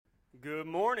Good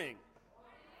morning.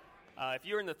 If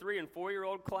you're in the 3 and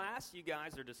 4-year-old class, you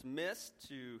guys are dismissed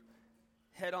to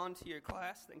head on to your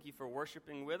class. Thank you for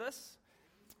worshiping with us.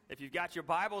 If you've got your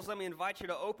Bibles, let me invite you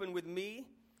to open with me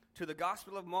to the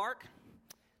Gospel of Mark,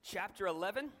 chapter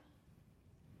 11.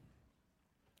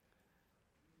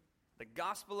 The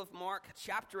Gospel of Mark,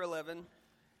 chapter 11.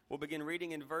 We'll begin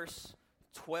reading in verse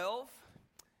 12,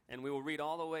 and we will read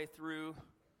all the way through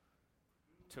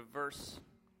to verse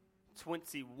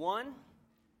 21.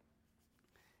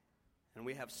 And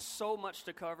we have so much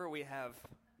to cover, we have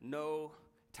no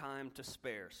time to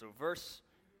spare. So verse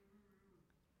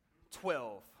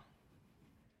 12.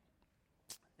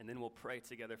 And then we'll pray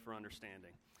together for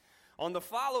understanding. On the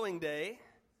following day,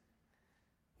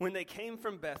 when they came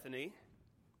from Bethany,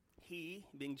 he,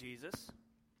 being Jesus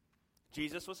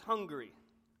was hungry.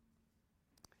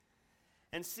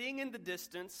 And seeing in the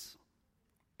distance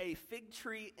a fig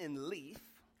tree in leaf,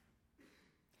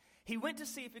 he went to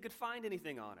see if he could find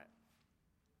anything on it.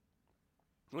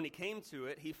 When he came to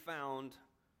it, he found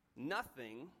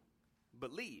nothing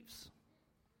but leaves,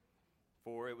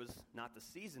 for it was not the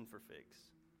season for figs.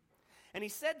 And he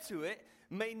said to it,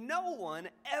 "May no one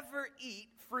ever eat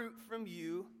fruit from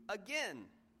you again."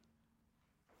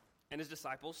 And his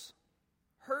disciples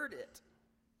heard it.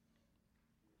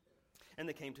 And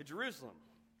they came to Jerusalem.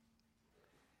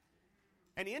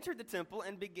 And he entered the temple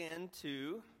and began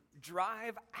to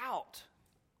drive out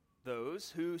those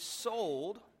who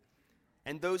sold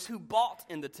and those who bought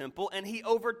in the temple, and he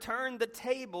overturned the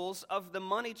tables of the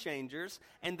money changers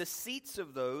and the seats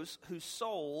of those who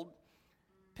sold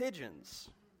pigeons.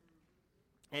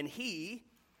 And he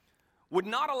would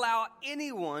not allow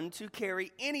anyone to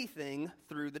carry anything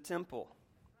through the temple.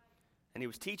 And he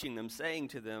was teaching them, saying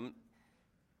to them,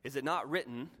 "Is it not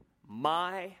written,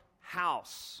 'My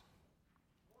house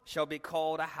shall be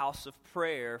called a house of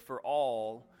prayer for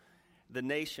all the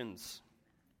nations'?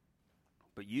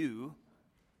 But you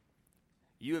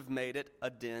have made it a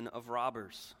den of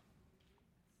robbers."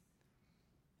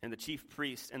 And the chief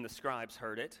priests and the scribes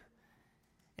heard it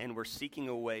and were seeking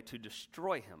a way to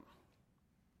destroy him,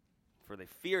 for they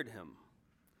feared him,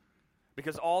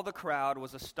 because all the crowd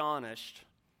was astonished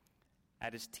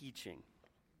at his teaching.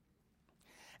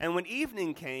 And when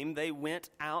evening came, they went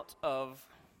out of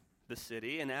the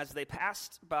city, and as they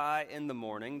passed by in the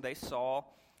morning, they saw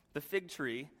the fig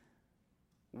tree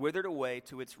withered away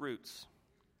to its roots.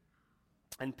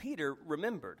 And Peter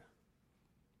remembered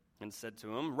and said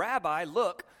to him, "Rabbi,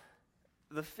 look,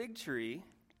 the fig tree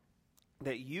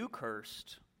that you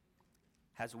cursed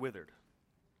has withered."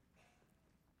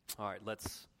 All right,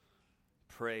 let's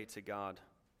pray to God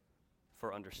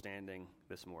for understanding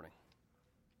this morning.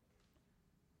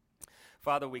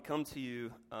 Father, we come to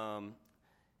you,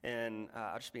 and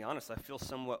I'll just be honest, I feel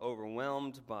somewhat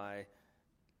overwhelmed by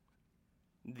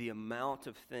the amount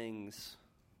of things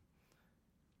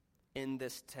in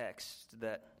this text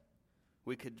that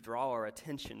we could draw our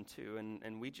attention to,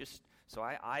 and we just, so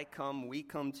we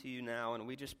come to you now, and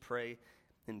we just pray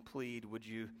and plead, would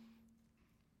you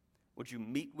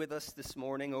meet with us this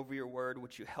morning over your word?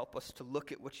 Would you help us to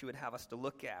look at what you would have us to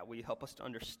look at? Will you help us to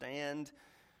understand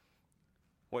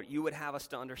what you would have us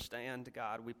to understand,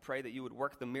 God? We pray that you would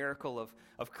work the miracle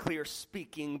of clear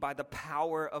speaking by the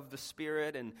power of the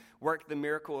Spirit, and work the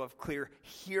miracle of clear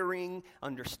hearing,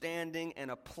 understanding,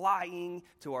 and applying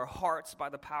to our hearts by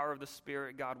the power of the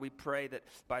Spirit. God, we pray that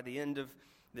by the end of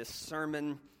this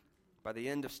sermon, by the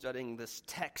end of studying this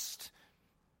text,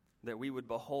 that we would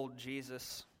behold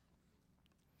Jesus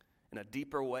in a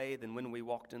deeper way than when we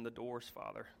walked in the doors,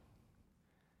 Father.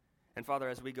 And Father,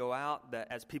 as we go out, that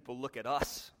as people look at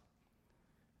us,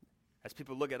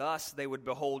 they would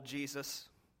behold Jesus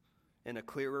in a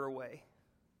clearer way,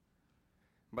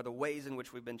 by the ways in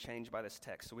which we've been changed by this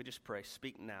text. So we just pray,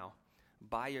 speak now,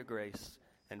 by your grace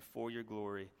and for your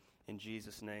glory. In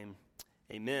Jesus' name,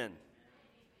 amen.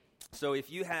 So if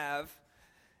you have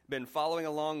been following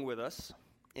along with us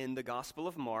in the Gospel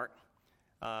of Mark,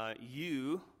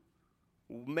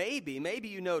 Maybe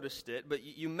you noticed it, but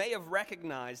you may have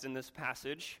recognized in this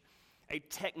passage a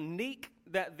technique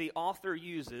that the author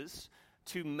uses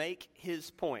to make his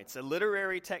points, a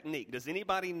literary technique. Does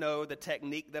anybody know the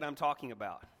technique that I'm talking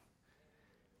about?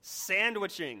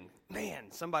 Sandwiching.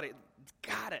 Man, somebody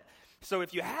got it. So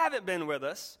if you haven't been with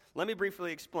us, let me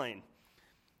briefly explain.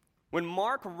 When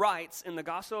Mark writes in the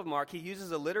Gospel of Mark, he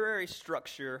uses a literary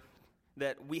structure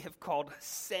that we have called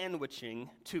sandwiching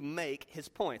to make his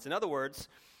points. In other words,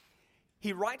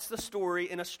 he writes the story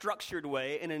in a structured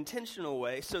way, an intentional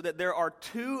way, so that there are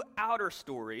two outer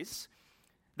stories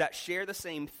that share the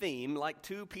same theme, like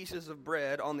two pieces of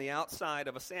bread on the outside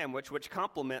of a sandwich, which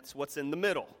complements what's in the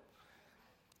middle.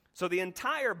 So the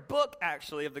entire book,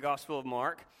 actually, of the Gospel of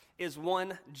Mark is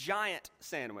one giant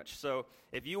sandwich. So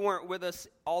if you weren't with us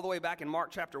all the way back in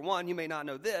Mark chapter 1, you may not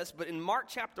know this, but in Mark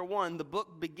chapter 1, the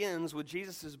book begins with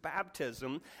Jesus'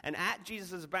 baptism, and at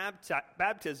Jesus'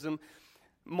 baptism,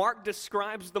 Mark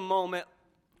describes the moment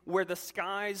where the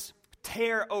skies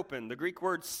tear open. The Greek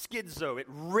word schizo, it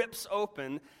rips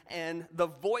open, and the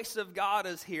voice of God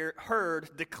is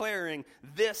heard declaring,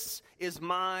 "This is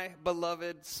my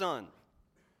beloved Son."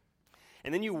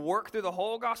 And then you work through the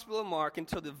whole Gospel of Mark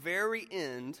until the very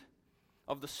end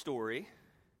of the story.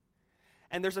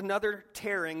 And there's another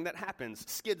tearing that happens.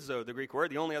 Schizo, the Greek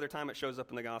word, the only other time it shows up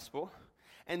in the Gospel.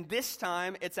 And this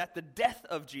time, it's at the death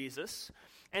of Jesus.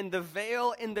 And the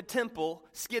veil in the temple,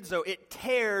 schizo, it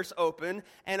tears open.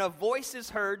 And a voice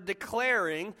is heard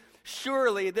declaring,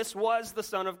 surely this was the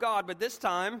Son of God. But this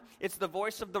time, it's the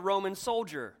voice of the Roman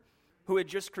soldier who had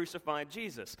just crucified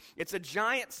Jesus. It's a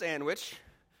giant sandwich,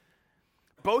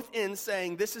 both ends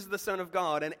saying this is the Son of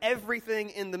God, and everything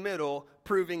in the middle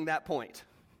proving that point,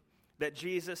 that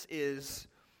Jesus is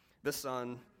the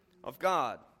Son of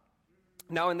God.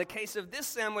 Now, in the case of this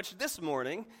sandwich this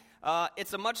morning,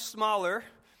 it's a much smaller,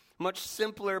 much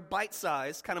simpler,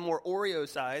 bite-sized, kind of more Oreo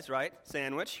size, right,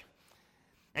 sandwich.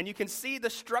 And you can see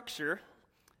the structure.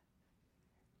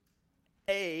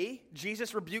 A,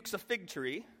 Jesus rebukes a fig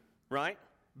tree, right?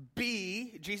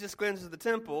 B, Jesus cleanses the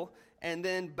temple. And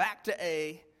then back to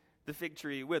A, the fig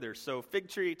tree withers. So fig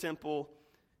tree, temple,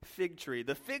 fig tree.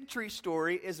 The fig tree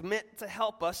story is meant to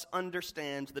help us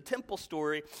understand the temple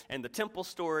story, and the temple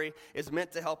story is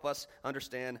meant to help us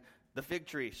understand the fig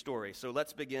tree story. So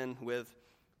let's begin with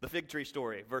the fig tree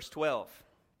story, verse 12.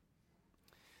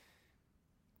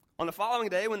 On the following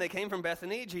day, when they came from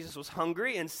Bethany, Jesus was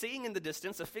hungry, and seeing in the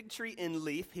distance a fig tree in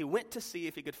leaf, he went to see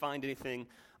if he could find anything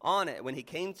on it. When he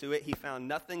came to it, he found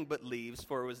nothing but leaves,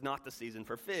 for it was not the season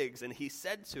for figs. And he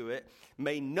said to it,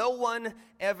 "May no one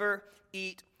ever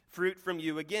eat fruit from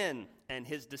you again." And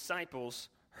his disciples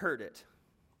heard it.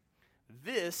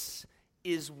 This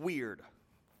is weird,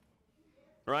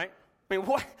 right? I mean,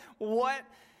 what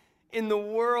in the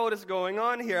world is going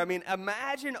on here? I mean,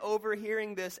 imagine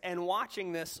overhearing this and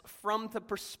watching this from the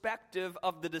perspective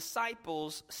of the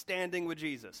disciples standing with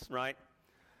Jesus, right?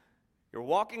 You're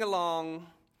walking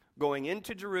along, going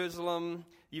into Jerusalem.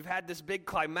 You've had this big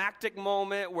climactic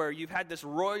moment where you've had this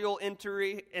royal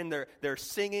entry, and they're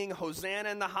singing, "Hosanna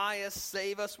in the highest,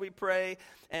 save us, we pray."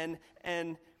 And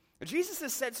Jesus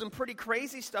has said some pretty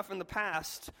crazy stuff in the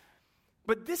past,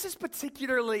 but this is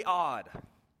particularly odd.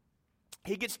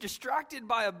 He gets distracted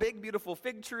by a big, beautiful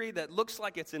fig tree that looks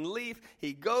like it's in leaf.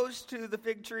 He goes to the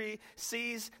fig tree,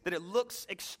 sees that it looks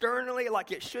externally like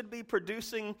it should be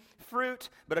producing fruit,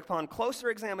 but upon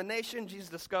closer examination, Jesus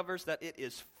discovers that it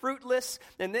is fruitless.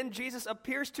 And then Jesus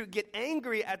appears to get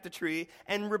angry at the tree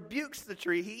and rebukes the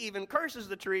tree. He even curses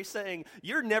the tree, saying,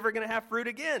 "You're never going to have fruit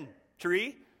again,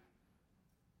 tree."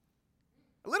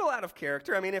 A little out of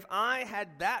character. I mean, if I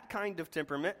had that kind of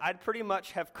temperament, I'd pretty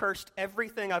much have cursed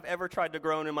everything I've ever tried to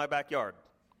grow in my backyard,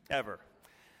 ever.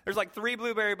 There's like 3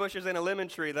 blueberry bushes and a lemon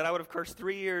tree that I would have cursed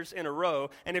 3 years in a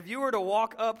row. And if you were to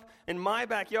walk up in my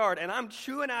backyard and I'm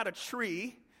chewing out a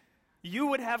tree, you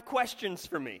would have questions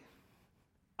for me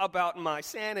about my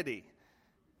sanity.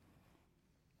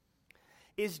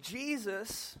 Is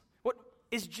Jesus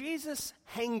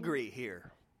hangry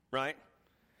here, right?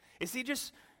 Is he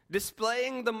just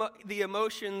displaying the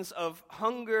emotions of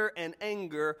hunger and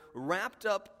anger wrapped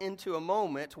up into a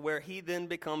moment where he then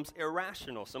becomes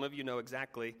irrational? Some of you know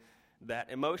exactly that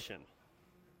emotion.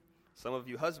 Some of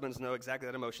you husbands know exactly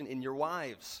that emotion in your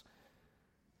wives.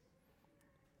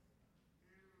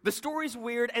 The story's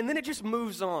weird, and then it just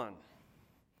moves on.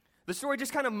 The story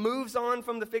just kind of moves on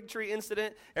from the fig tree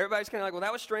incident. Everybody's kind of like, well,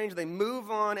 that was strange. They move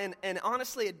on, and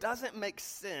honestly, it doesn't make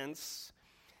sense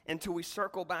until we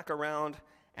circle back around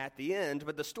at the end.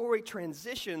 But the story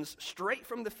transitions straight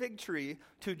from the fig tree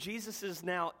to Jesus'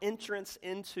 now entrance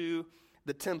into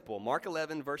the temple. Mark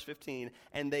 11, verse 15,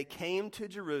 "And they came to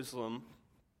Jerusalem,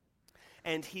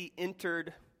 and he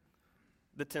entered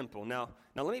the temple." Now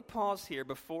let me pause here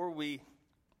before we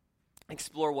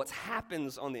explore what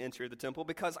happens on the entry of the temple,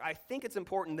 because I think it's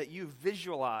important that you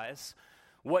visualize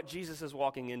what Jesus is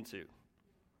walking into.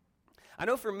 I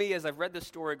know for me, as I've read this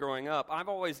story growing up, I've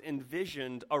always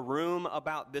envisioned a room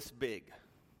about this big,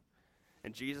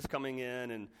 and Jesus coming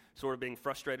in and sort of being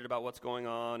frustrated about what's going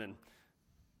on and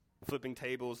flipping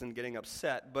tables and getting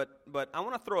upset. But I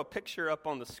want to throw a picture up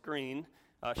on the screen,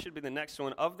 should be the next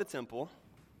one, of the temple.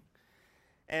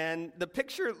 And the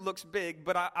picture looks big,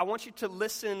 but I want you to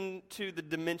listen to the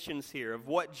dimensions here of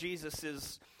what Jesus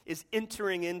is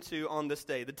entering into on this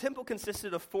day. The temple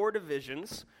consisted of 4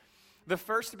 divisions, the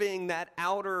first being that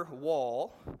outer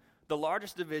wall, the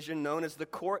largest division known as the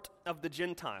Court of the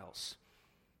Gentiles,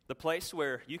 the place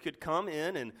where you could come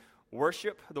in and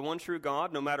worship the one true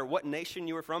God, no matter what nation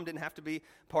you were from, didn't have to be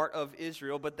part of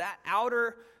Israel. But that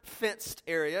outer fenced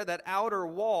area, that outer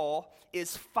wall,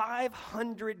 is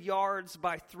 500 yards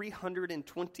by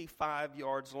 325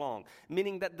 yards long,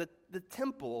 meaning that the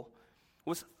temple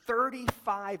was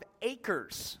 35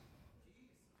 acres.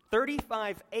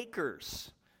 35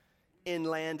 acres in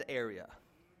land area.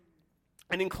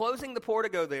 And enclosing the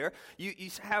portico there, you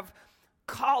have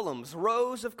columns,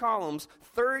 rows of columns,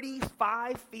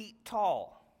 35 feet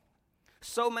tall.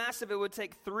 So massive it would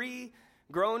take 3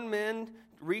 grown men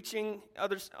reaching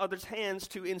others' hands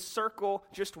to encircle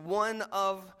just one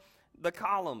of the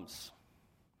columns.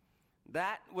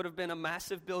 That would have been a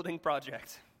massive building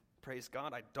project. Praise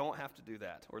God, I don't have to do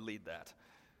that or lead that.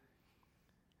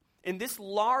 In this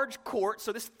large court,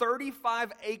 so this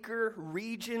 35-acre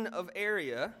region of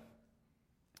area,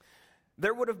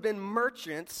 there would have been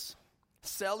merchants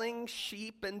selling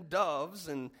sheep and doves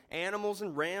and animals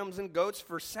and rams and goats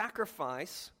for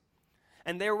sacrifice,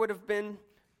 and there would have been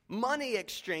money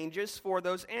exchanges for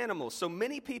those animals. So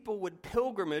many people would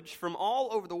pilgrimage from all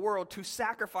over the world to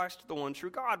sacrifice to the one true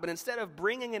God. But instead of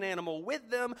bringing an animal with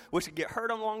them, which would get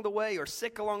hurt along the way or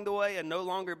sick along the way and no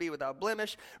longer be without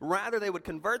blemish, rather they would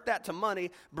convert that to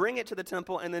money, bring it to the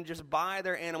temple, and then just buy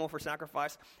their animal for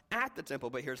sacrifice at the temple.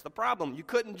 But here's the problem. You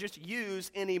couldn't just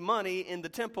use any money in the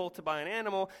temple to buy an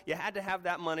animal. You had to have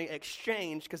that money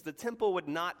exchanged, because the temple would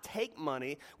not take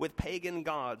money with pagan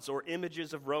gods or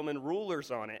images of Roman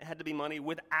rulers on it. It had to be money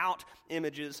without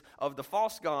images of the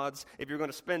false gods if you're going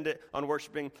to spend it on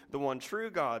worshiping the one true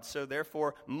God. So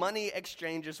therefore, money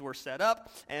exchanges were set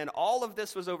up, and all of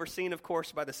this was overseen, of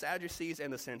course, by the Sadducees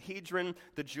and the Sanhedrin,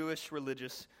 the Jewish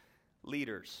religious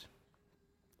leaders.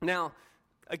 Now,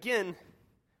 again,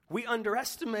 we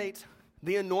underestimate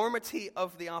the enormity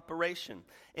of the operation.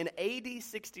 In AD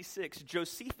 66,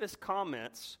 Josephus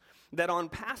comments that on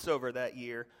Passover that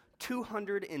year,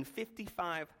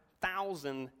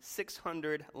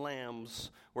 255,600 lambs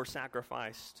were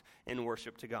sacrificed in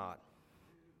worship to God.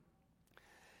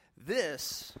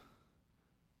 This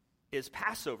is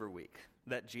Passover week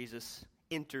that Jesus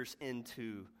enters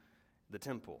into the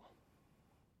temple.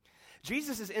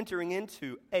 Jesus is entering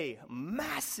into a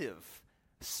massive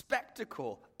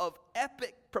spectacle of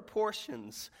epic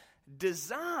proportions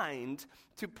designed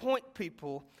to point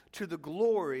people to the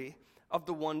glory of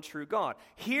the one true God.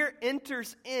 Here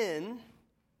enters in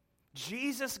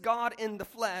Jesus, God in the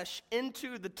flesh,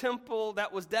 into the temple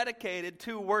that was dedicated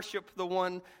to worship the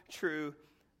one true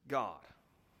God.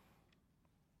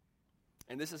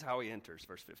 And this is how he enters,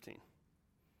 verse 15.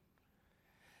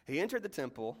 He entered the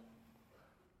temple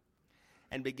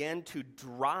and began to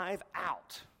drive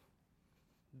out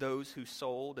those who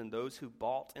sold and those who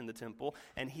bought in the temple,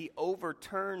 and he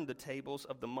overturned the tables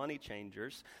of the money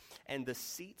changers and the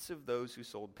seats of those who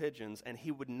sold pigeons, and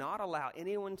he would not allow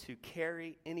anyone to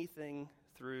carry anything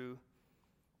through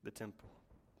the temple.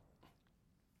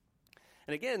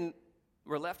 And again,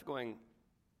 we're left going,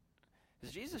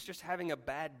 is Jesus just having a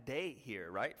bad day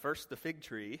here, right? First the fig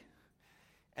tree,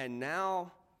 and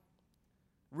now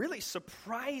really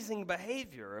surprising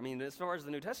behavior. I mean, as far as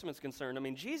the New Testament's concerned, I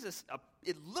mean, Jesus,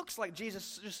 it looks like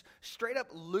Jesus just straight up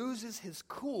loses his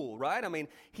cool, right? I mean,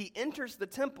 he enters the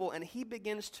temple and he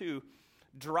begins to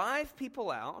drive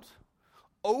people out,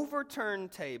 overturn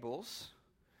tables.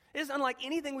 It is unlike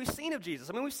anything we've seen of Jesus.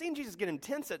 I mean, we've seen Jesus get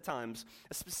intense at times,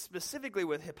 specifically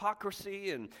with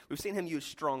hypocrisy, and we've seen him use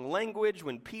strong language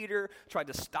when Peter tried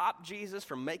to stop Jesus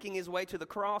from making his way to the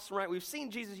cross, right? We've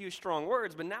seen Jesus use strong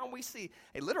words, but now we see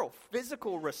a literal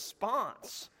physical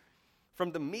response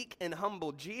from the meek and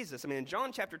humble Jesus. I mean, in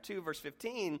John chapter 2, verse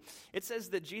 15, it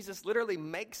says that Jesus literally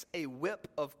makes a whip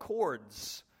of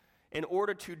cords in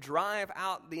order to drive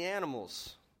out the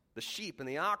animals, the sheep and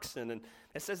the oxen, and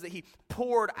it says that he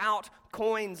poured out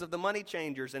coins of the money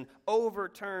changers and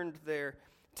overturned their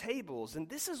tables. And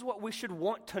this is what we should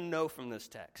want to know from this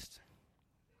text.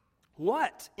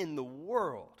 What in the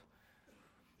world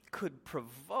could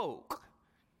provoke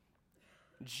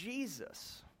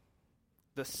Jesus,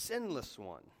 the sinless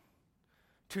one,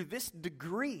 to this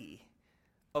degree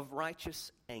of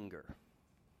righteous anger?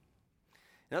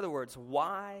 In other words,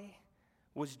 why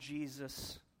was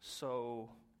Jesus so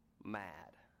mad?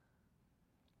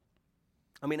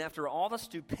 I mean, after all the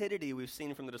stupidity we've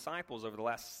seen from the disciples over the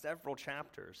last several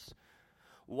chapters,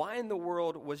 why in the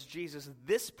world was Jesus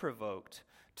this provoked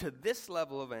to this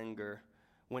level of anger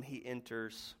when he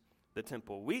enters the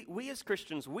temple. We as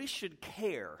Christians, we should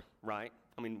care, right?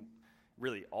 I mean,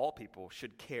 really, all people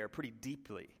should care pretty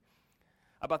deeply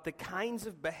about the kinds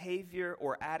of behavior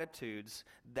or attitudes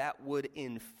that would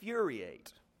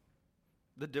infuriate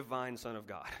the divine Son of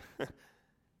God.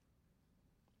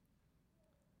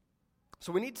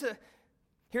 So we need to,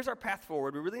 here's our path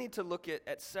forward. We really need to look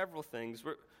at several things,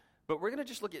 but we're going to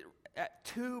just look at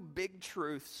two big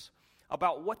truths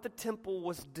about what the temple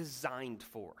was designed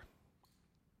for.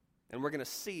 And we're going to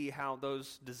see how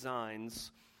those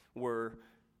designs were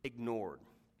ignored.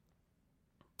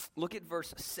 Look at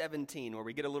verse 17, where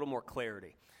we get a little more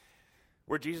clarity,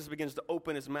 where Jesus begins to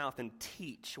open his mouth and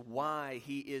teach why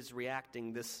he is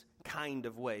reacting this kind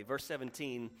of way. Verse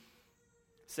 17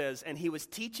 says, "And he was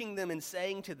teaching them and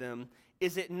saying to them,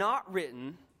 'Is it not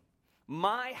written,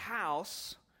 my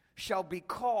house shall be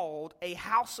called a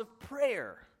house of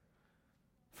prayer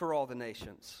for all the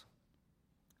nations?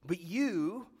 But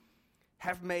you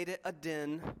have made it a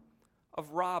den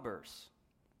of robbers.'"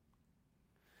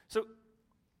 So,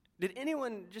 did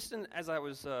anyone, just as I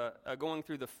was going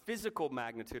through the physical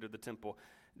magnitude of the temple,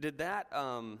 did that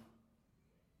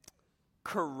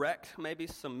correct maybe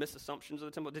some misassumptions of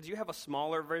the temple? Did you have a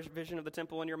smaller vision of the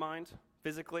temple in your mind,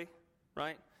 physically,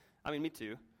 right? I mean, me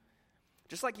too.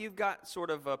 Just like you've got sort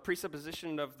of a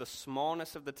presupposition of the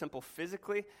smallness of the temple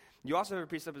physically, you also have a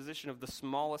presupposition of the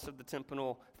smallness of the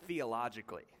temple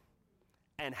theologically,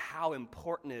 and how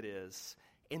important it is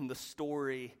in the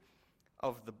story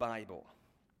of the Bible.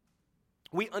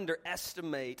 We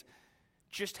underestimate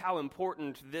just how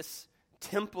important this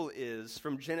temple is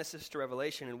from Genesis to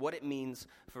Revelation and what it means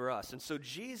for us. And so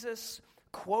Jesus,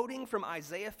 quoting from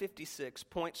Isaiah 56,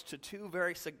 points to two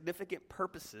very significant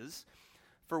purposes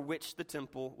for which the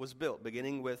temple was built,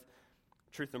 beginning with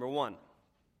truth number one.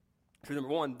 Truth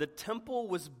number one, the temple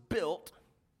was built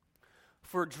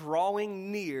for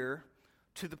drawing near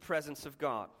to the presence of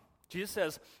God. Jesus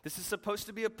says this is supposed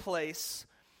to be a place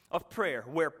of prayer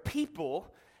where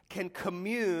people can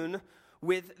commune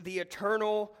with the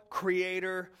eternal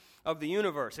creator of the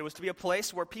universe. It was to be a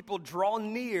place where people draw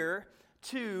near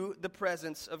to the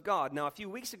presence of God. Now, a few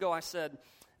weeks ago I said,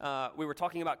 we were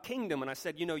talking about kingdom, and I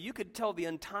said, you could tell the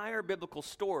entire biblical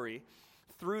story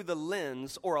through the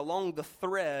lens or along the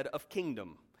thread of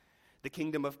kingdom. The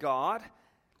kingdom of God,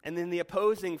 and then the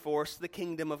opposing force, the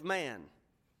kingdom of man,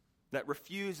 that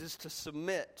refuses to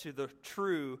submit to the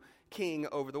true king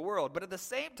over the world. But at the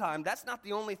same time, that's not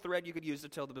the only thread you could use to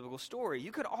tell the biblical story.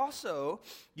 You could also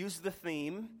use the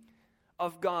theme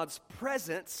of God's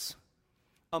presence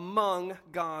among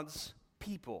God's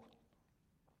people.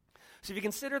 So if you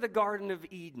consider the Garden of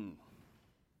Eden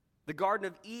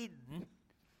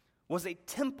was a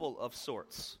temple of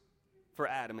sorts for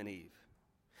Adam and Eve.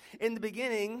 In the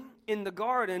beginning, in the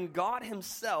garden, God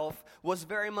himself was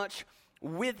very much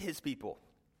with his people,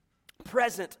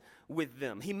 present with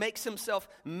them. He makes himself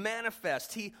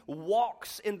manifest. He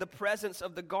walks in the presence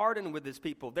of the garden with his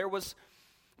people. There was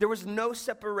no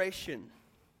separation,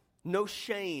 no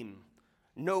shame,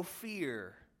 no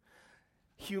fear.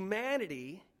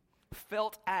 Humanity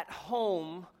felt at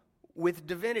home with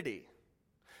divinity.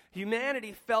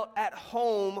 Humanity felt at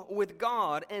home with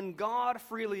God, and God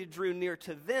freely drew near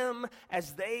to them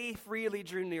as they freely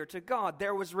drew near to God.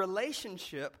 There was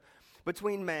relationship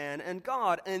between man and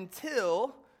God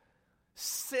until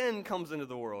sin comes into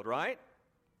the world, right?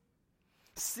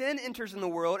 Sin enters in the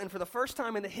world, and for the first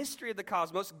time in the history of the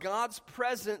cosmos, God's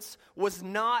presence was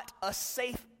not a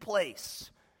safe place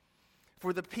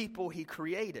for the people he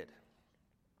created.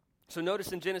 So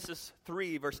notice in Genesis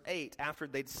 3, verse 8, after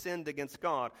they'd sinned against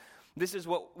God, this is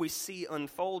what we see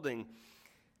unfolding.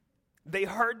 They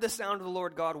heard the sound of the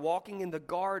Lord God walking in the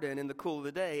garden in the cool of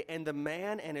the day, and the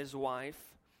man and his wife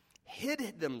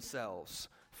hid themselves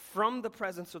from the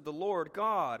presence of the Lord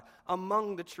God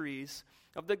among the trees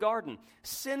of the garden.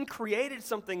 Sin created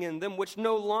something in them which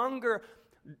no longer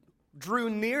drew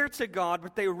near to God,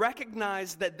 but they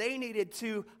recognized that they needed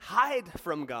to hide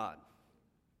from God.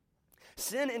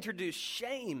 Sin introduced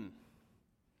shame.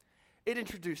 It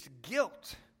introduced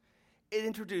guilt. It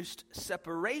introduced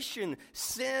separation.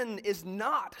 Sin is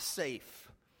not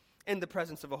safe in the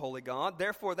presence of a holy God.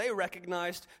 Therefore, they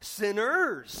recognized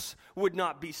sinners would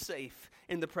not be safe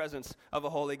in the presence of a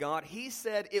holy God. He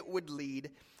said it would lead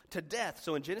to death.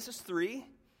 So in Genesis 3,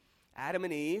 Adam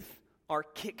and Eve are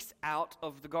kicked out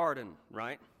of the garden,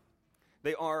 right?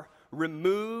 They are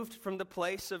removed from the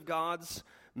place of God's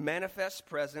manifest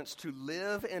presence to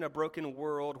live in a broken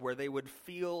world where they would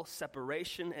feel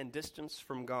separation and distance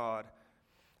from God,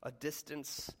 a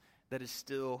distance that is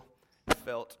still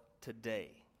felt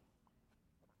today.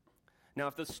 Now,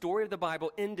 if the story of the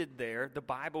Bible ended there, the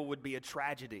Bible would be a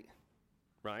tragedy,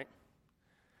 right?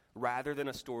 Rather than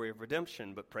a story of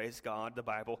redemption. But praise God, the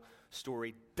Bible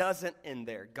story doesn't end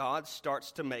there. God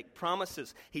starts to make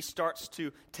promises. He starts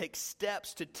to take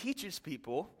steps to teach his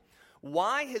people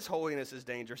why his holiness is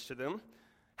dangerous to them,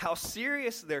 how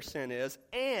serious their sin is,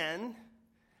 and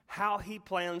how he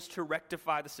plans to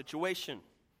rectify the situation.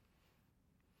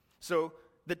 So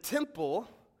the temple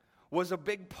was a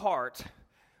big part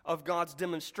of God's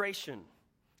demonstration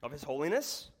of his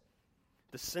holiness,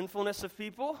 the sinfulness of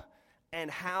people, and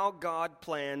how God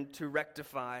planned to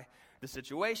rectify the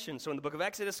situation. So in the book of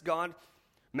Exodus, God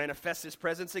manifests his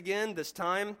presence again, this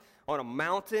time on a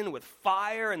mountain with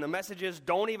fire, and the message is,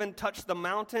 don't even touch the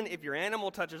mountain. If your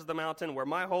animal touches the mountain where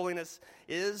my holiness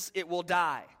is, it will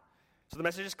die. So the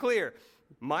message is clear.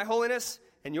 My holiness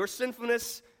and your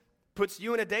sinfulness puts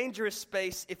you in a dangerous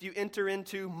space if you enter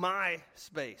into my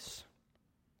space.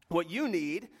 What you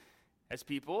need as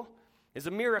people is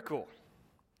a miracle.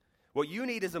 What you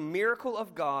need is a miracle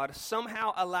of God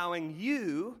somehow allowing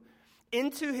you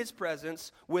into his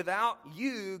presence without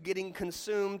you getting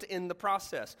consumed in the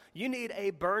process. You need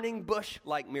a burning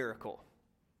bush-like miracle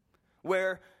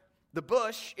where the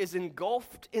bush is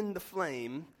engulfed in the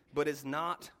flame but is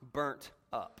not burnt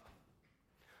up.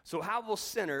 So how will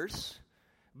sinners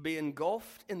be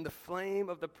engulfed in the flame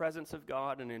of the presence of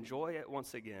God and enjoy it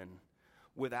once again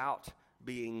without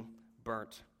being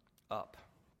burnt up?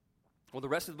 Well, the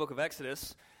rest of the book of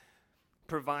Exodus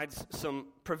provides some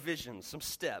provisions, some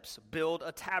steps. Build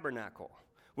a tabernacle,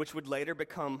 which would later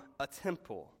become a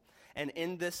temple. And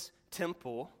in this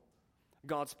temple,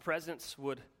 God's presence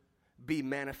would be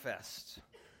manifest.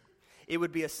 It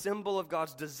would be a symbol of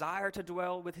God's desire to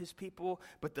dwell with his people,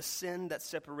 but the sin that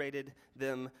separated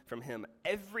them from him.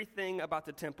 Everything about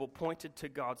the temple pointed to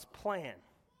God's plan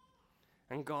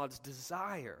and God's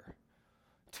desire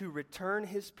to return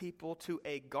his people to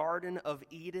a Garden of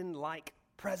Eden-like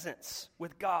presence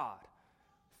with God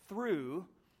through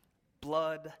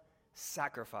blood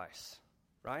sacrifice,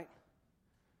 right?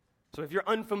 So if you're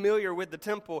unfamiliar with the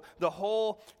temple, the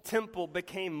whole temple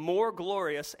became more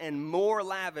glorious and more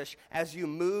lavish as you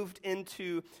moved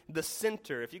into the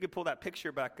center. If you could pull that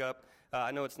picture back up,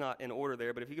 I know it's not in order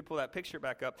there, but if you could pull that picture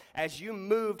back up, as you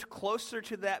moved closer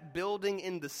to that building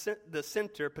in the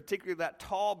center, particularly that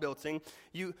tall building,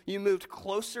 you moved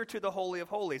closer to the Holy of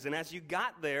Holies. And as you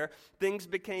got there, things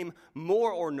became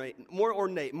more ornate,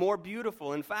 more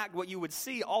beautiful. In fact, what you would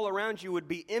see all around you would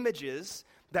be images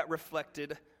that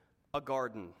reflected a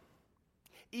garden.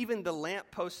 Even the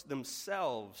lampposts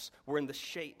themselves were in the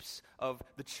shapes of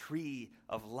the tree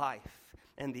of life.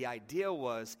 And the idea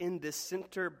was, in this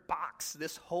center box,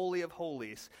 this Holy of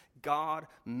Holies, God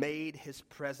made his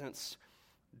presence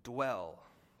dwell.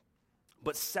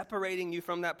 But separating you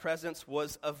from that presence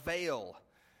was a veil,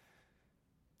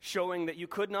 showing that you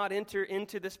could not enter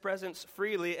into this presence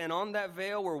freely. And on that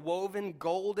veil were woven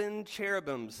golden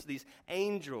cherubims, these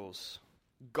angels,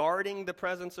 guarding the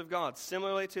presence of God.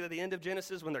 Similarly to the end of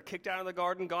Genesis, when they're kicked out of the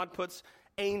garden, God puts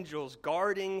angels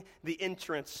guarding the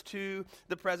entrance to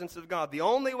the presence of God. The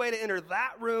only way to enter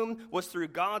that room was through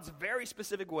God's very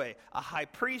specific way. A high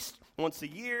priest once a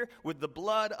year with the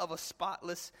blood of a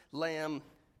spotless lamb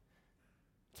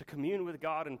to commune with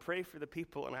God and pray for the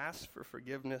people and ask for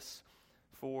forgiveness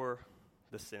for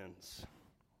the sins.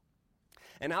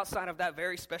 And outside of that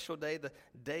very special day, the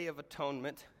Day of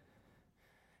Atonement,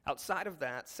 outside of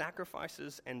that,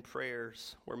 sacrifices and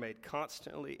prayers were made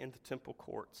constantly in the temple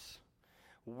courts,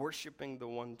 worshiping the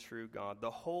one true God.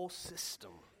 The whole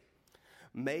system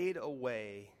made a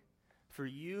way for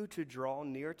you to draw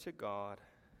near to God,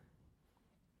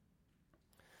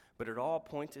 but it all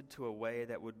pointed to a way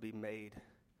that would be made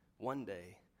one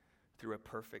day through a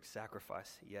perfect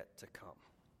sacrifice yet to come.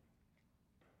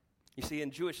 You see, in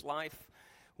Jewish life,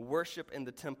 worship in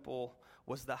the temple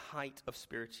was the height of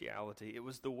spirituality. It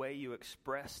was the way you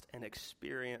expressed and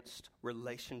experienced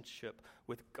relationship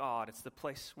with God. It's the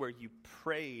place where you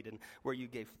prayed and where you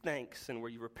gave thanks and where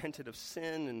you repented of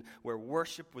sin and where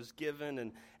worship was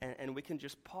given. And we can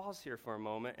just pause here for a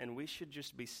moment, and we should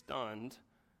just be stunned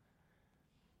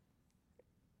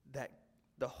that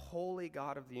the holy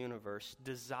God of the universe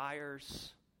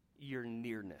desires your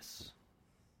nearness,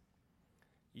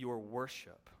 your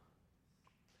worship.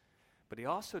 But he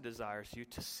also desires you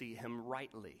to see him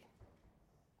rightly.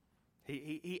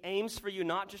 He aims for you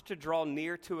not just to draw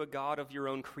near to a God of your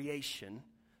own creation,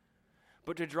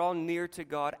 but to draw near to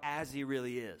God as he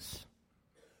really is,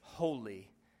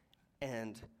 holy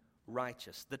and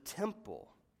righteous. The temple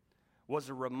was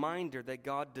a reminder that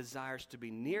God desires to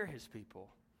be near his people,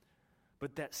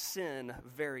 but that sin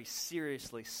very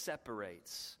seriously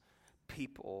separates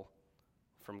people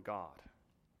from God.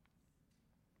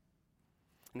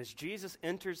 And as Jesus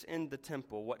enters in the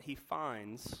temple, what he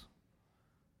finds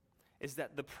is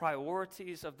that the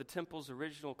priorities of the temple's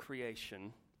original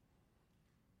creation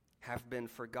have been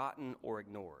forgotten or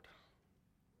ignored.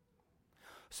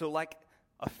 So like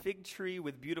a fig tree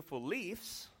with beautiful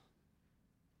leaves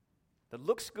that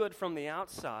looks good from the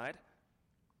outside,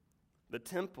 the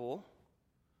temple,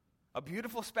 a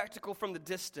beautiful spectacle from the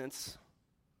distance,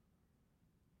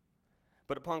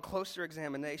 but upon closer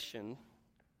examination,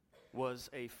 was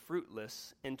a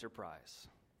fruitless enterprise.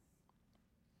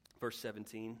 Verse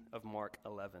 17 of Mark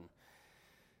 11.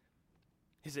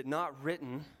 Is it not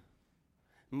written,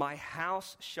 my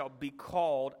house shall be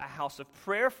called a house of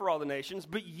prayer for all the nations,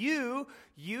 but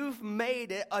you've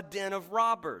made it a den of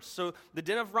robbers. So the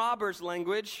den of robbers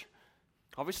language,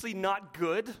 obviously not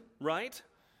good, right?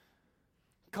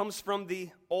 Comes from the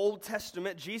Old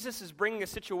Testament. Jesus is bringing a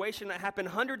situation that happened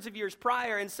hundreds of years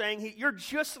prior and saying, you're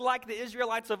just like the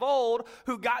Israelites of old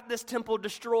who got this temple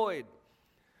destroyed.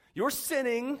 You're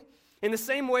sinning in the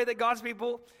same way that God's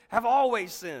people have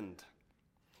always sinned.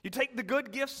 You take the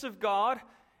good gifts of God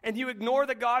and you ignore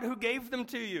the God who gave them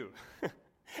to you.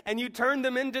 And you turn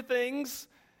them into things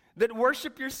that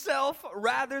worship yourself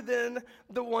rather than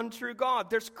the one true God.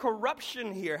 There's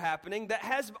corruption here happening that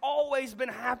has always been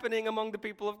happening among the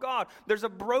people of God. There's a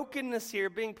brokenness here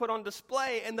being put on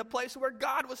display in the place where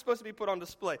God was supposed to be put on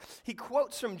display. He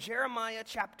quotes from Jeremiah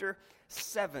chapter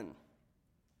 7,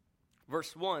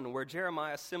 verse 1, where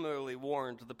Jeremiah similarly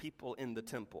warned the people in the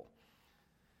temple.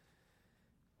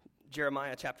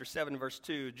 Jeremiah chapter 7, verse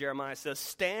 2, Jeremiah says,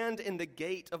 stand in the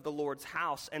gate of the Lord's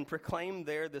house and proclaim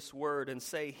there this word and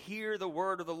say, hear the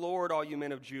word of the Lord, all you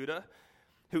men of Judah,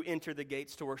 who enter the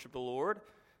gates to worship the Lord.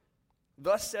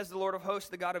 Thus says the Lord of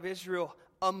hosts, the God of Israel,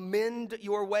 amend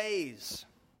your ways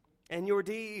and your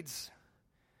deeds.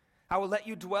 I will let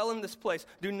you dwell in this place.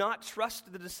 Do not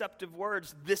trust the deceptive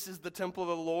words. This is the temple of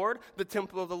the Lord, the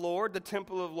temple of the Lord, the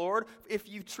temple of the Lord. If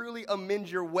you truly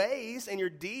amend your ways and your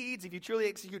deeds, if you truly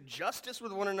execute justice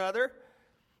with one another,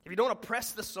 if you don't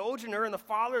oppress the sojourner and the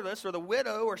fatherless or the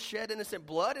widow or shed innocent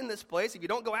blood in this place, if you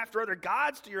don't go after other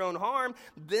gods to your own harm,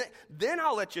 then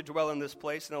I'll let you dwell in this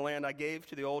place in the land I gave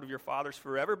to the old of your fathers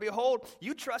forever. Behold,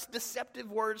 you trust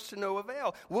deceptive words to no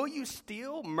avail. Will you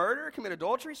steal, murder, commit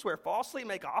adultery, swear falsely,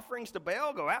 make offerings to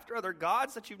Baal, go after other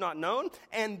gods that you've not known,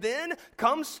 and then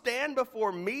come stand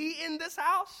before me in this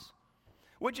house,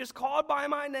 which is called by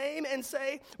my name, and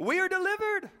say, we are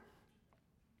delivered?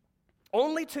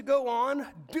 Only to go on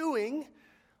doing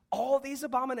all these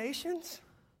abominations?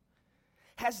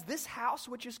 Has this house,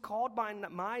 which is called by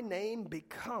my name,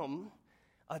 become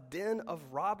a den of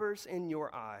robbers in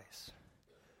your eyes?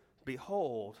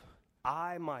 Behold,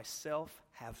 I myself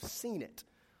have seen it,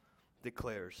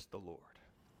 declares the Lord.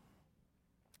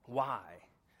 Why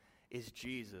is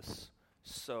Jesus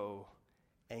so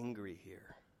angry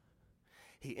here?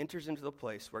 He enters into the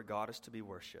place where God is to be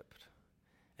worshiped,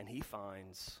 and he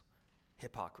finds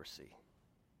hypocrisy.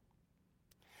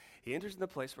 He enters in the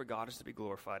place where God is to be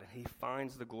glorified, and he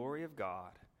finds the glory of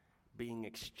God being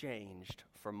exchanged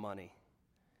for money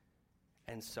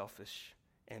and selfish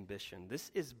ambition. This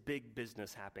is big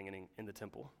business happening in the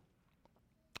temple.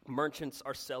 Merchants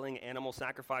are selling animal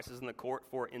sacrifices in the court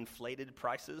for inflated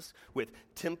prices with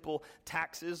temple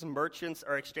taxes. Merchants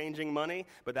are exchanging money,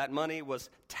 but that money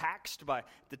was taxed by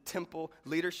the temple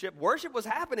leadership. Worship was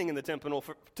happening in the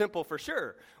temple for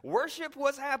sure. Worship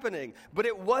was happening, but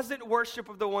it wasn't worship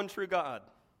of the one true God.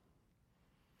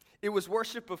 It was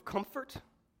worship of comfort,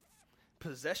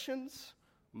 possessions,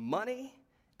 money,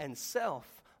 and self,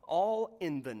 all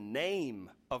in the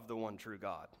name of the one true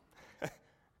God.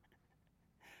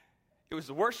 It was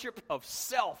the worship of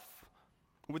self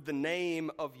with the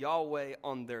name of Yahweh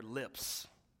on their lips.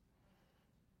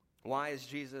 Why is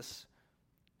Jesus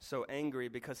so angry?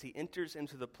 Because he enters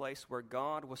into the place where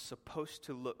God was supposed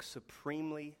to look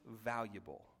supremely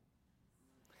valuable.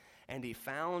 And he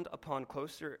found upon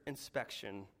closer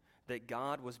inspection that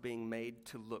God was being made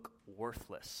to look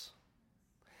worthless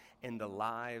in the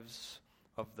lives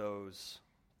of those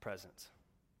present.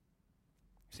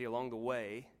 See, along the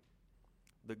way,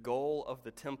 the goal of the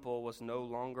temple was no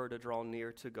longer to draw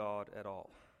near to God at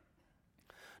all.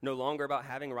 No longer about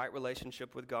having a right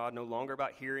relationship with God, no longer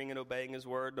about hearing and obeying his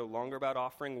word, no longer about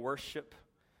offering worship.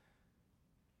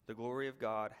 The glory of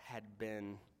God had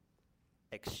been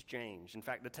exchanged. In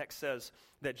fact, the text says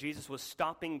that Jesus was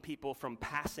stopping people from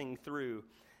passing through,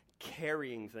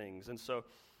 carrying things. And so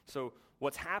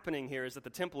what's happening here is that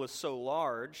the temple is so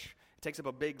large, It takes up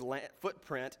a big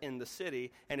footprint in the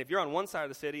city, and if you're on one side of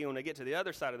the city, when they get to the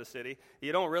other side of the city,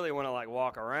 you don't really want to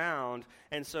walk around,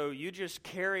 and so you just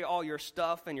carry all your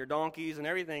stuff and your donkeys and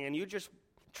everything, and you just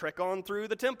trek on through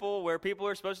the temple where people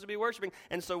are supposed to be worshiping.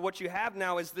 And so what you have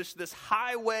now is this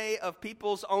highway of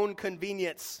people's own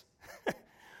convenience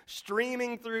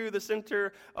streaming through the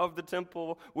center of the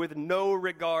temple with no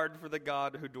regard for the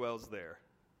God who dwells there.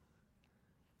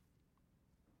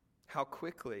 How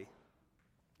quickly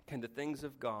can the things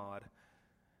of God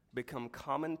become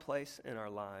commonplace in our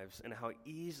lives, and how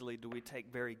easily do we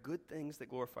take very good things that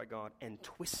glorify God and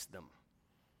twist them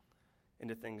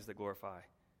into things that glorify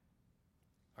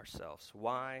ourselves?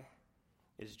 Why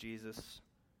is Jesus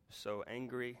so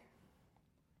angry?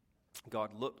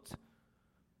 God's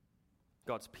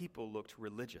people looked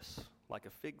religious, like a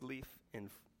fig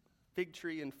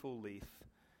tree in full leaf,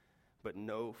 but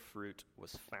no fruit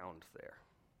was found there.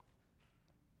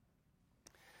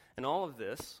 And all of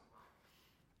this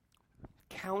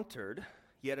countered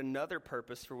yet another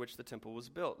purpose for which the temple was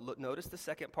built. Notice the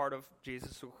second part of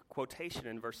Jesus' quotation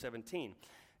in verse 17.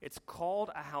 It's called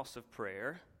a house of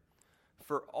prayer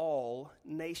for all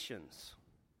nations.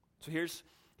 So here's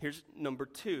number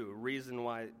 2 reason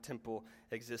why the temple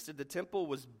existed. The temple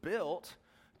was built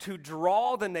to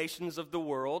draw the nations of the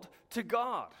world to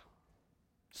God.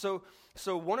 So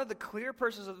one of the clear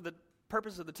purposes of the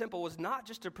temple was not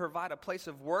just to provide a place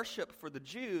of worship for the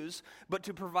Jews, but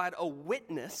to provide a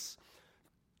witness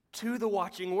to the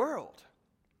watching world.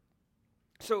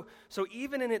 So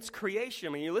even in its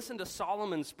creation, when you listen to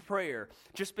Solomon's prayer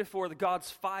just before God's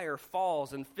fire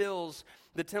falls and fills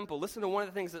the temple, listen to one of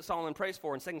the things that Solomon prays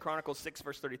for in 2 Chronicles 6,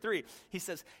 verse 33. He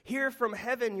says, "Hear from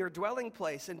heaven your dwelling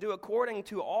place, and do according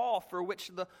to all for which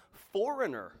the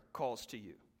foreigner calls to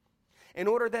you, in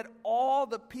order that all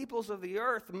the peoples of the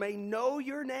earth may know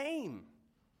your name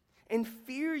and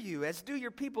fear you, as do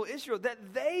your people Israel,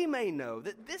 that they may know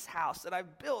that this house that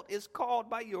I've built is called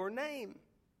by your name."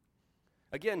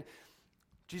 Again,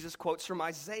 Jesus quotes from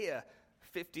Isaiah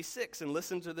 56, and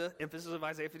listen to the emphasis of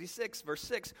Isaiah 56, verse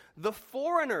 6. "The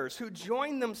foreigners who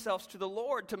join themselves to the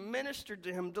Lord to minister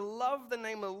to him, to love the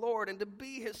name of the Lord, and to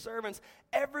be his servants,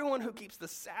 everyone who keeps the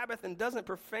Sabbath and doesn't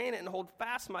profane it and hold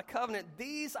fast my covenant,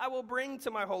 these I will bring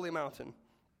to my holy mountain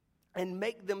and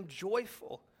make them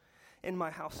joyful in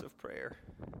my house of prayer.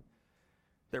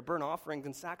 Their burnt offerings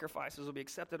and sacrifices will be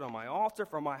accepted on my altar,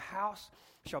 for my house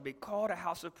shall be called a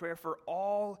house of prayer for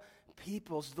all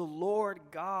peoples. The Lord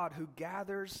God who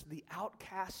gathers the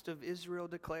outcast of Israel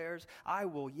declares, I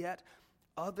will yet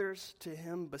others to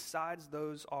him besides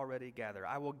those already gathered.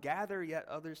 I will gather yet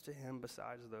others to him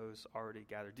besides those already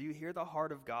gathered." Do you hear the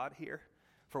heart of God here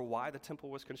for why the temple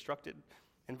was constructed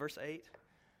in verse 8?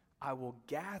 I will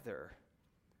gather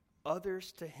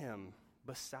others to him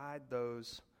beside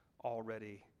those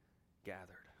already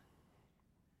gathered.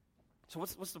 So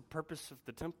what's the purpose of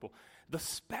the temple? The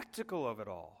spectacle of it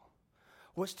all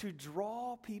was to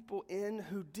draw people in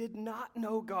who did not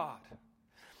know God.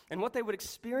 And what they would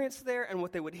experience there, and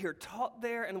what they would hear taught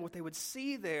there, and what they would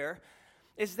see there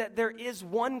is that there is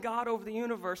one God over the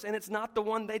universe, and it's not the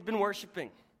one they'd been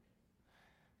worshiping,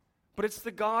 but it's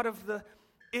the God of the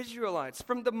Israelites.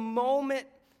 From the moment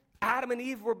Adam and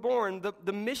Eve were born,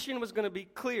 the mission was going to be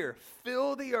clear.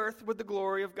 Fill the earth with the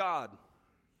glory of God.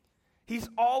 He's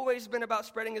always been about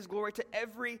spreading his glory to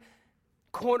every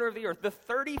corner of the earth. The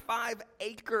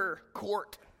 35-acre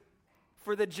court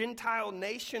for the Gentile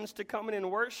nations to come in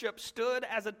and worship stood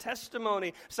as a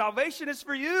testimony. Salvation is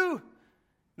for you.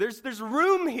 There's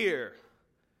room here.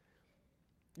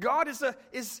 God is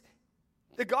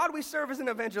the God we serve is an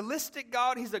evangelistic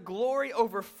God. He's a glory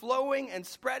overflowing and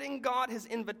spreading God. His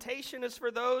invitation is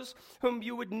for those whom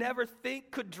you would never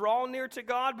think could draw near to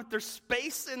God, but there's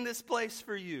space in this place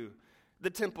for you, the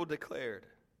temple declared.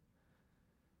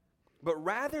 But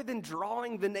rather than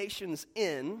drawing the nations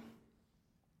in,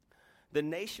 the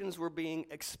nations were being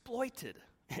exploited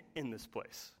in this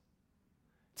place,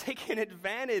 taken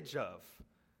advantage of.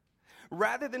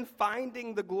 Rather than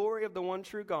finding the glory of the one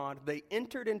true God, they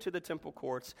entered into the temple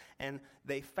courts and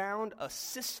they found a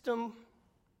system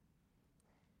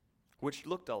which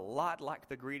looked a lot like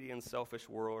the greedy and selfish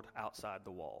world outside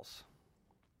the walls.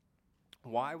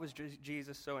 Why was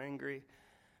Jesus so angry?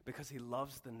 Because he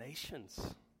loves the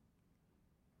nations.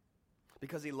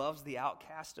 Because he loves the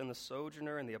outcast and the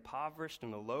sojourner and the impoverished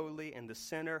and the lowly and the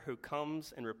sinner who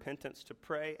comes in repentance to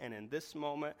pray. And in this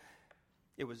moment,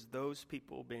 it was those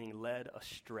people being led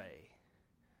astray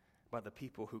by the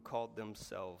people who called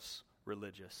themselves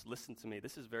religious. Listen to me.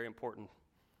 This is very important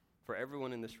for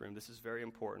everyone in this room. This is very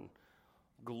important.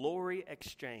 Glory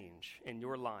exchange in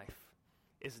your life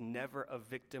is never a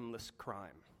victimless crime.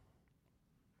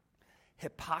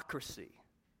 Hypocrisy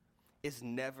is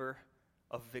never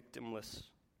a victimless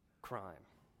crime.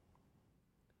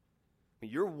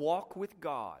 Your walk with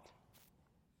God,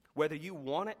 whether you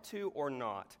want it to or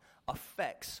not,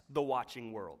 affects the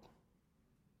watching world.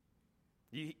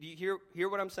 You hear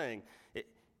what I'm saying?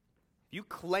 You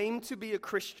claim to be a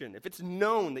Christian. If it's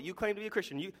known that you claim to be a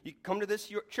Christian, you come to this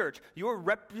church, your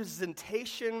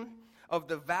representation of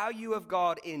the value of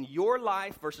God in your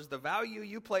life versus the value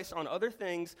you place on other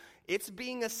things, it's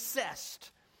being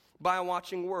assessed by a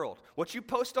watching world. What you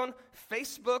post on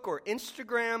Facebook or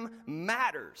Instagram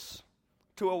matters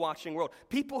to a watching world.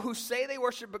 People who say they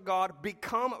worship God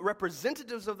become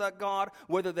representatives of that God,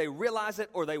 whether they realize it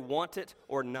or they want it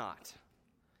or not.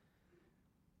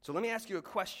 So let me ask you a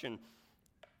question.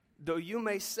 Though you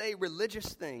may say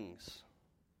religious things,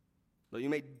 though you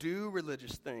may do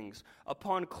religious things,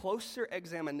 upon closer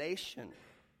examination,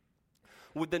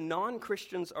 would the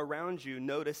non-Christians around you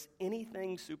notice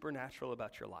anything supernatural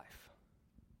about your life?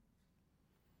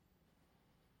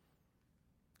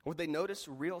 Would they notice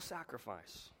real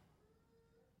sacrifice,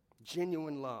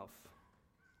 genuine love,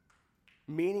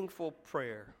 meaningful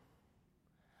prayer,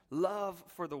 love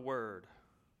for the word?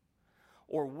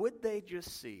 Or would they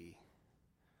just see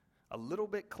a little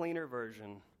bit cleaner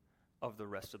version of the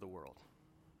rest of the world?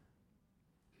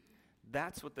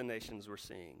 That's what the nations were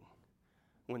seeing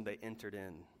when they entered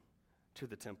in to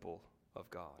the temple of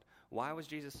God. Why was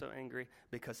Jesus so angry?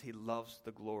 Because he loves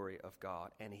the glory of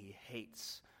God, and he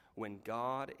hates when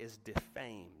God is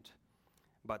defamed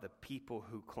by the people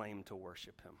who claim to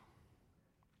worship him.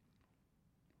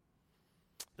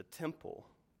 The temple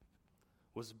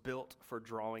was built for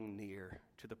drawing near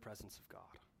to the presence of God.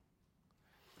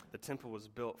 The temple was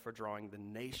built for drawing the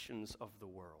nations of the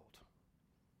world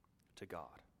to God.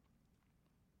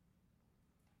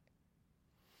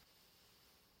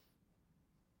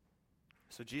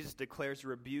 So Jesus declares a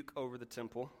rebuke over the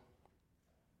temple.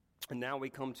 And now we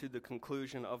come to the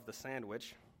conclusion of the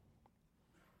sandwich.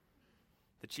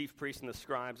 The chief priests and the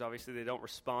scribes, obviously, they don't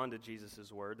respond to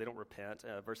Jesus' word. They don't repent.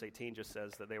 Verse 18 just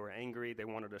says that they were angry. They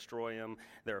want to destroy him.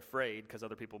 They're afraid because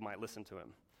other people might listen to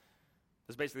him.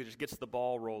 This basically just gets the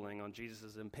ball rolling on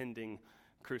Jesus' impending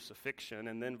crucifixion.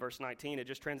 And then verse 19, it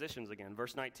just transitions again.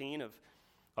 Verse 19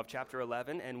 of chapter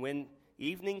 11, and when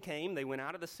evening came, they went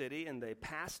out of the city, and they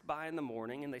passed by in the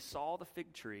morning, and they saw the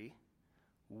fig tree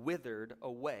withered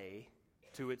away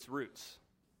to its roots.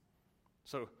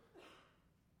 So,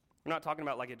 we're not talking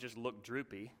about like it just looked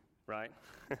droopy, right?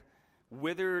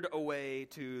 Withered away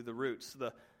to the roots,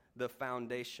 the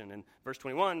foundation. In verse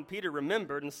 21, Peter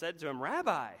remembered and said to him,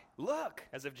 Rabbi, look,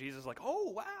 as if Jesus is like,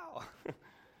 oh, wow.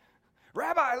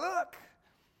 Rabbi, look,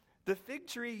 the fig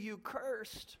tree you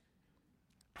cursed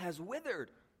has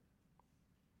withered.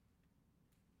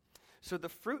 So the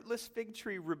fruitless fig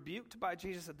tree rebuked by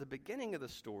Jesus at the beginning of the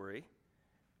story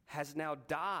has now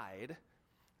died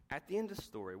at the end of the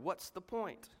story. What's the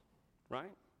point,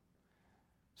 right?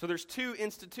 So there's two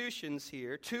institutions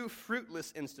here, two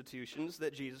fruitless institutions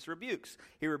that Jesus rebukes.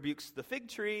 He rebukes the fig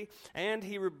tree and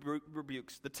he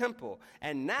rebukes the temple.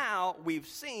 And now we've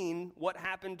seen what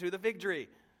happened to the fig tree.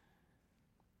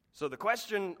 So the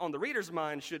question on the reader's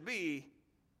mind should be,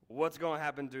 what's going to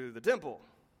happen to the temple?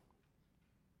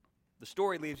 The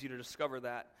story leaves you to discover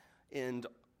that end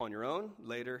on your own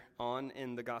later on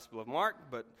in the Gospel of Mark,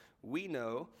 but we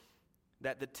know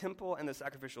that the temple and the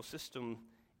sacrificial system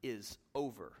is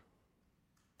over.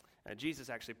 And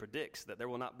Jesus actually predicts that there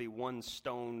will not be one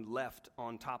stone left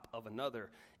on top of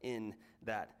another in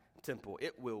that temple.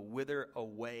 It will wither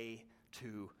away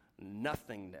to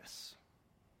nothingness.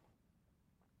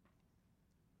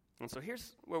 And so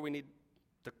here's where we need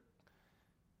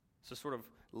to sort of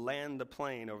land the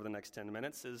plane over the next 10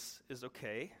 minutes is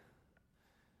okay.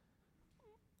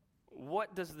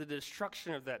 What does the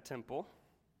destruction of that temple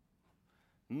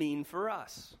mean for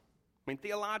us? I mean,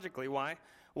 theologically, why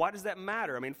does that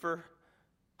matter? I mean, for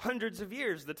hundreds of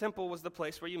years, the temple was the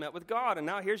place where you met with God, and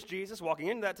now here's Jesus walking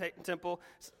into that temple,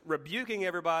 rebuking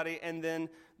everybody, and then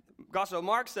Gospel of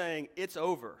Mark saying, it's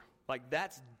over. Like,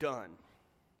 that's done.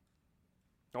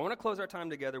 I want to close our time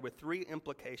together with three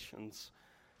implications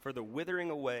for the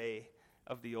withering away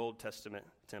of the Old Testament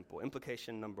temple.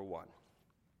 Implication number one.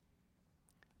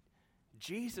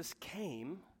 Jesus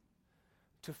came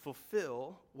to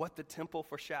fulfill what the temple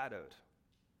foreshadowed.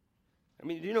 I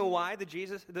mean, do you know why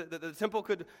the temple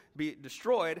could be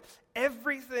destroyed?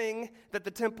 Everything that the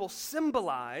temple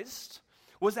symbolized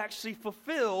was actually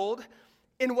fulfilled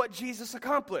in what Jesus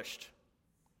accomplished.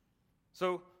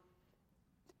 So,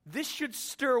 this should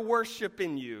stir worship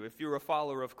in you if you're a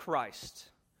follower of Christ.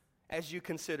 as you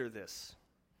consider this.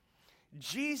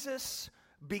 Jesus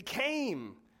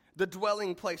became the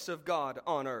dwelling place of God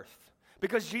on earth.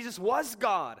 Because Jesus was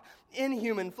God in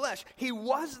human flesh. He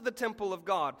was the temple of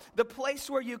God, the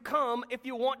place where you come if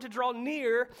you want to draw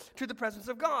near to the presence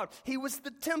of God. He was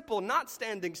the temple, not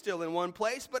standing still in one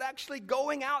place, but actually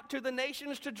going out to the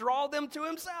nations to draw them to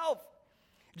himself.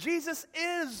 Jesus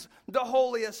is the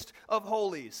holiest of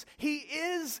holies. He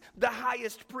is the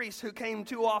highest priest who came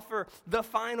to offer the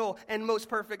final and most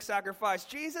perfect sacrifice.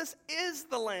 Jesus is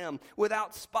the Lamb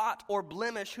without spot or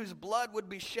blemish whose blood would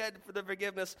be shed for the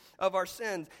forgiveness of our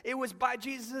sins. It was by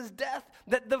Jesus' death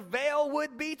that the veil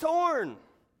would be torn,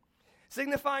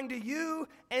 signifying to you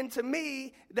and to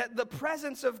me that the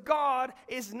presence of God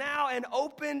is now an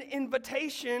open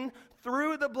invitation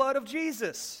through the blood of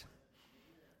Jesus.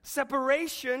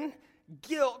 Separation,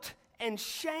 guilt, and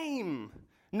shame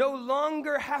no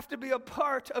longer have to be a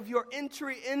part of your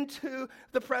entry into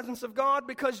the presence of God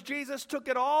because Jesus took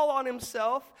it all on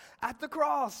himself at the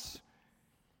cross.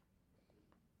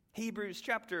 Hebrews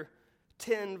chapter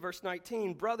 10, verse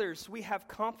 19. Brothers, we have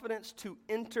confidence to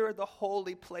enter the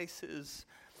holy places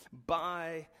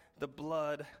by the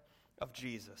blood of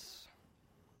Jesus,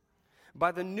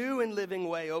 by the new and living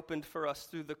way opened for us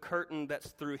through the curtain that's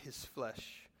through his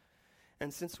flesh.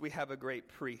 And since we have a great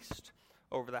priest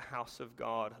over the house of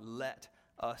God, let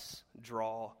us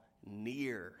draw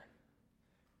near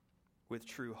with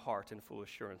true heart and full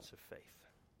assurance of faith.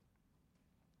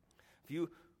 If you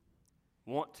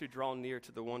want to draw near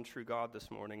to the one true God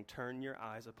this morning, turn your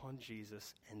eyes upon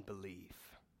Jesus and believe,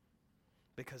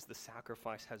 because the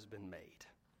sacrifice has been made.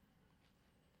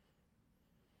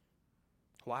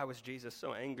 Why was Jesus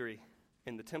so angry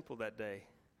in the temple that day?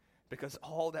 Because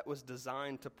all that was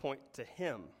designed to point to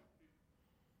him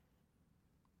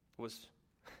was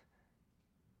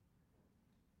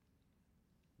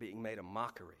being made a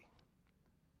mockery.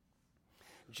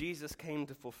 Jesus came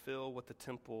to fulfill what the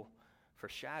temple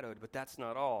foreshadowed, but that's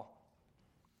not all.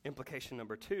 Implication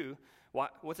number 2,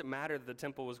 what's it matter that the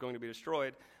temple was going to be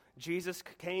destroyed? Jesus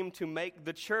came to make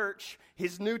the church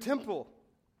his new temple.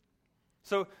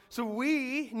 So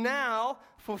we now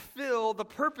fulfill the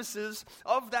purposes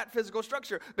of that physical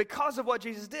structure. Because of what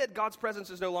Jesus did, God's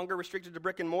presence is no longer restricted to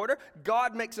brick and mortar.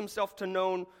 God makes himself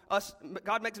known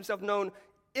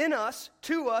in us,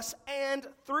 to us, and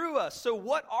through us. So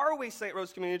what are we, St.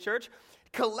 Rose Community Church?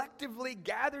 Collectively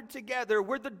gathered together,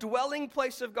 we're the dwelling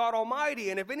place of God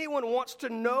Almighty. And if anyone wants to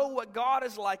know what God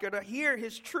is like or to hear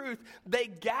his truth, they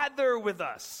gather with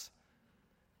us.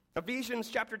 Ephesians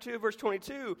chapter 2, verse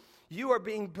 22, you are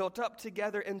being built up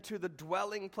together into the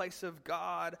dwelling place of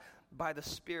God by the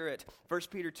Spirit. 1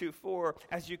 Peter 2, 4,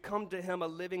 as you come to him, a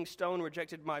living stone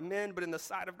rejected by men, but in the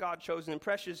sight of God chosen and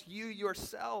precious, you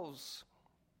yourselves,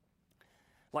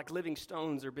 like living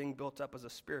stones, are being built up as a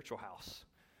spiritual house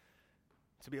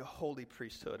to be a holy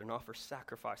priesthood and offer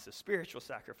sacrifices, spiritual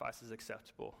sacrifices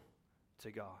acceptable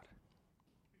to God.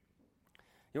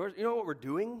 You know what we're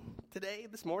doing today,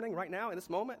 this morning, right now, in this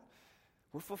moment?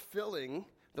 We're fulfilling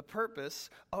the purpose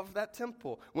of that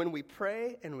temple. When we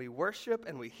pray and we worship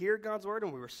and we hear God's word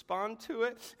and we respond to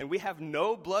it and we have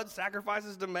no blood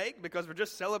sacrifices to make because we're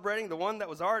just celebrating the one that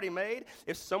was already made,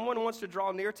 if someone wants to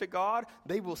draw near to God,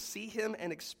 they will see him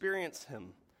and experience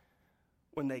him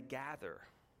when they gather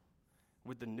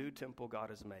with the new temple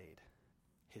God has made,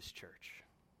 his church.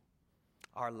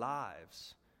 Our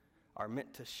lives are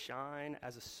meant to shine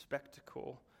as a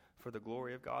spectacle for the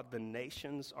glory of God. The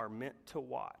nations are meant to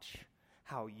watch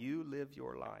how you live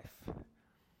your life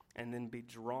and then be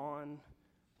drawn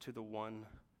to the one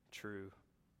true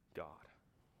God.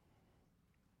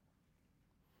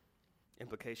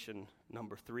 Implication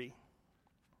number 3.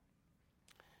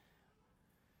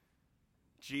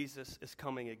 Jesus is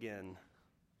coming again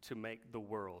to make the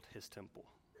world his temple.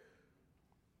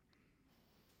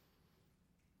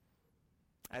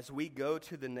 As we go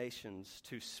to the nations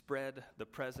to spread the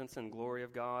presence and glory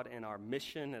of God in our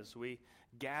mission, as we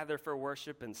gather for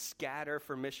worship and scatter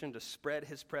for mission to spread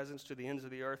his presence to the ends of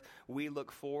the earth, we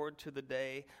look forward to the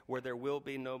day where there will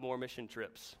be no more mission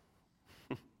trips.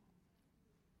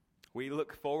 We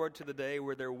look forward to the day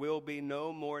where there will be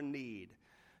no more need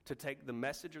to take the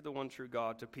message of the one true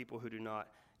God to people who do not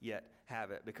yet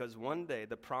have it. Because one day,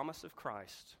 the promise of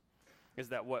Christ is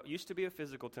that what used to be a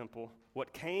physical temple,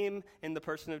 what came in the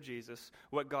person of Jesus,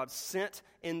 what God sent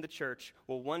in the church,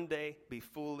 will one day be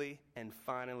fully and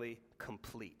finally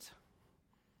complete.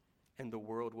 And the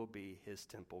world will be his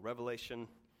temple. Revelation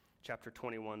chapter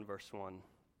 21, verse 1.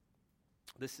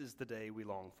 This is the day we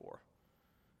long for.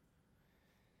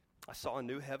 I saw a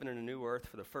new heaven and a new earth,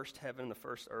 for the first heaven and the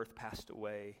first earth passed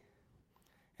away,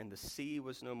 and the sea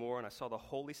was no more, and I saw the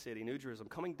holy city, New Jerusalem,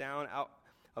 coming down out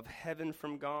of heaven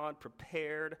from God,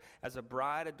 prepared as a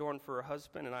bride adorned for her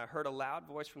husband. And I heard a loud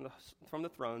voice from the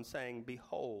throne saying,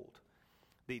 Behold,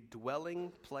 the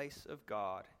dwelling place of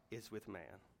God is with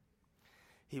man.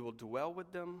 He will dwell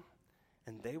with them,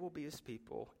 and they will be his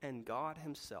people, and God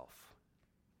himself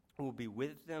will be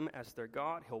with them as their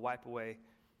God. He'll wipe away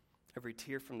every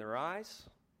tear from their eyes.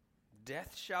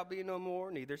 Death shall be no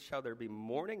more, neither shall there be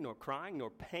mourning, nor crying, nor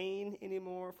pain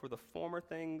anymore, for the former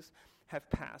things have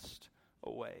passed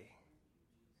away.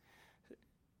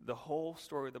 The whole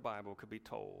story of the Bible could be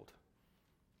told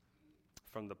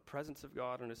from the presence of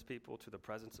God and his people to the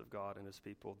presence of God and his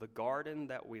people. The garden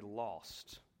that we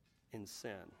lost in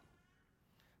sin,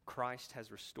 Christ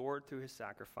has restored through his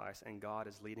sacrifice, and God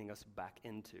is leading us back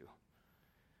into.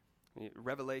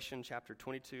 Revelation chapter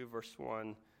 22, verse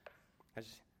 1, as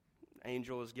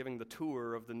angel is giving the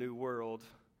tour of the new world,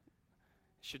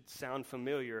 should sound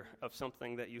familiar of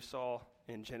something that you saw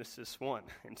in Genesis 1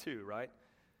 and 2, right?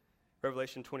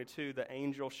 Revelation 22, the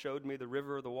angel showed me the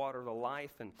river of the water of the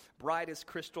life, and bright as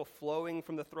crystal flowing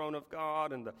from the throne of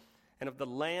God and of the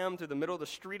Lamb through the middle of the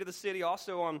street of the city.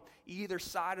 Also on either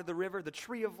side of the river, the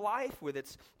tree of life with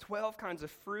its 12 kinds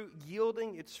of fruit,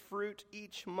 yielding its fruit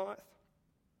each month.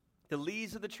 The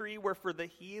leaves of the tree were for the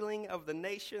healing of the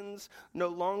nations. No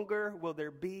longer will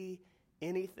there be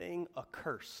anything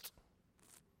accursed.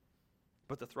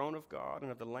 But the throne of God and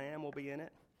of the Lamb will be in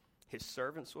it. His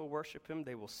servants will worship him.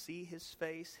 They will see his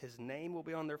face. His name will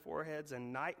be on their foreheads,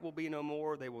 and night will be no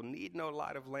more. They will need no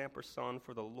light of lamp or sun,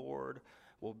 for the Lord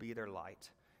will be their light,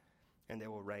 and they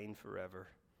will reign forever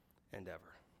and ever.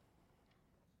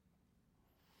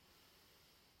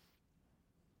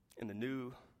 In the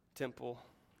new temple,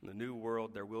 in the new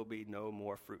world, there will be no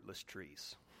more fruitless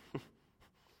trees.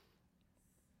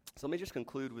 So let me just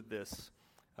conclude with this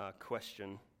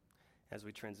question as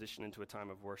we transition into a time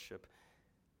of worship.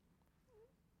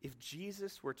 If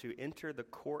Jesus were to enter the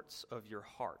courts of your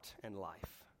heart and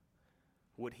life,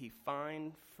 would he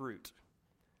find fruit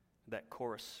that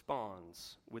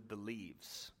corresponds with the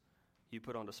leaves you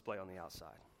put on display on the outside?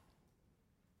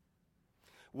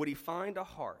 Would he find a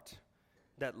heart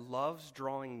that loves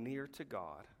drawing near to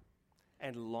God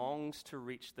and longs to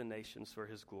reach the nations for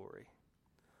his glory?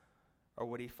 Or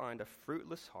would he find a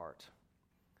fruitless heart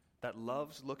that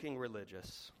loves looking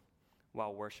religious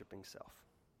while worshiping self?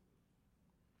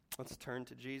 Let's turn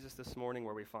to Jesus this morning,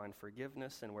 where we find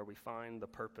forgiveness and where we find the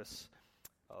purpose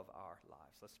of our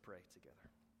lives. Let's pray together.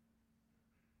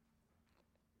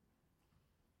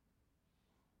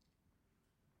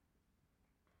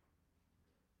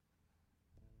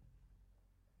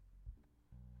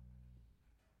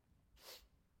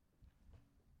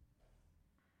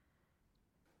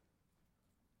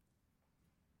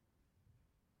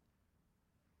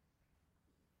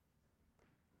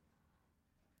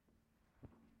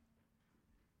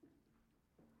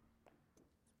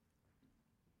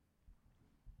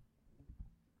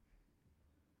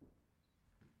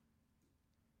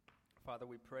 Father,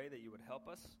 we pray that you would help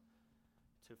us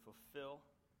to fulfill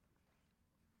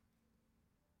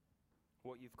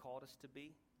what you've called us to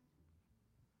be.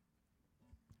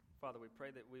 Father, we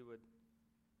pray that we would,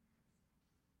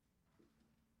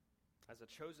 as a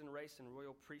chosen race and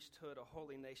royal priesthood, a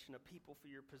holy nation, a people for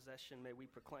your possession, may we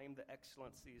proclaim the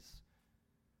excellencies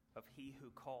of he who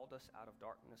called us out of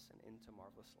darkness and into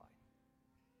marvelous light.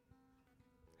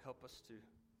 Help us to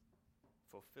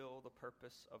fulfill the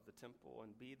purpose of the temple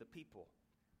and be the people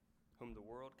whom the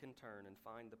world can turn and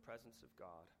find the presence of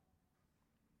God.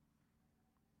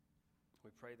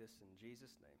 We pray this in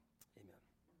Jesus' name.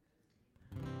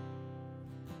 Amen.